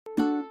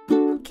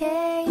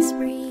case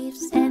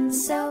briefs, and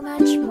so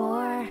much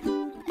more.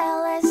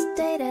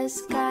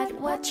 LSData's got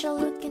what you're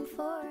looking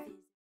for.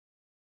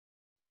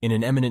 In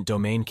an eminent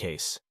domain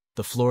case,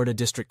 the Florida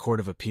District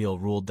Court of Appeal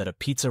ruled that a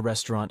pizza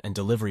restaurant and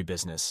delivery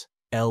business,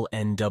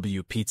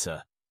 LNW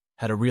Pizza,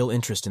 had a real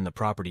interest in the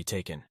property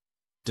taken,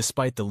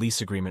 despite the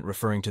lease agreement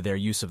referring to their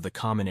use of the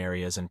common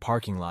areas and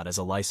parking lot as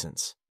a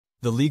license.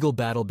 The legal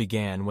battle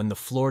began when the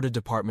Florida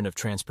Department of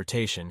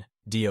Transportation,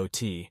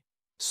 DOT,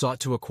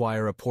 sought to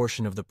acquire a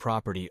portion of the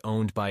property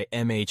owned by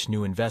MH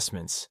New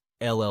Investments,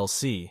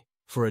 LLC,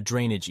 for a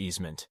drainage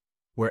easement,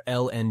 where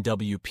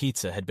LNW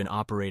Pizza had been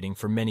operating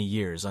for many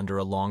years under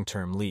a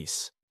long-term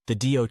lease. The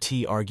DOT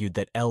argued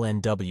that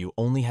LNW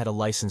only had a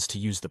license to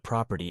use the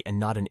property and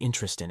not an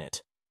interest in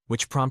it,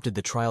 which prompted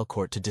the trial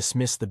court to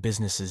dismiss the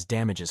business's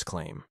damages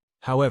claim.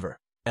 However,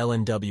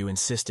 LNW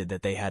insisted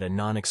that they had a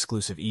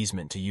non-exclusive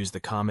easement to use the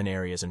common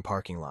areas and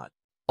parking lot.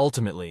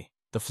 Ultimately,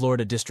 the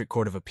Florida District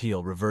Court of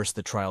Appeal reversed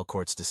the trial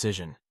court's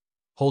decision,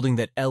 holding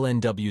that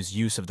LNW's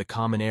use of the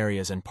common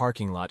areas and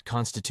parking lot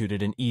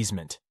constituted an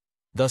easement,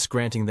 thus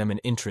granting them an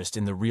interest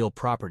in the real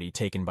property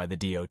taken by the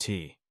DOT.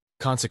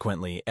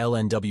 Consequently,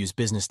 LNW's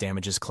business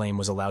damages claim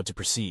was allowed to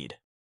proceed.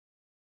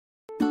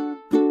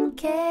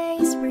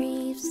 Case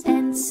briefs,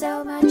 and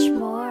so much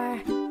more.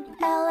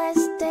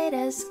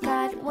 LSData's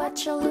got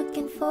what you're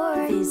looking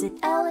for. Visit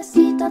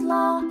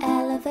lsd.law,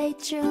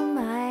 elevate your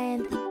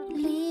mind.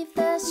 Leave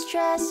the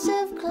stress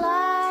of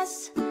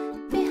class.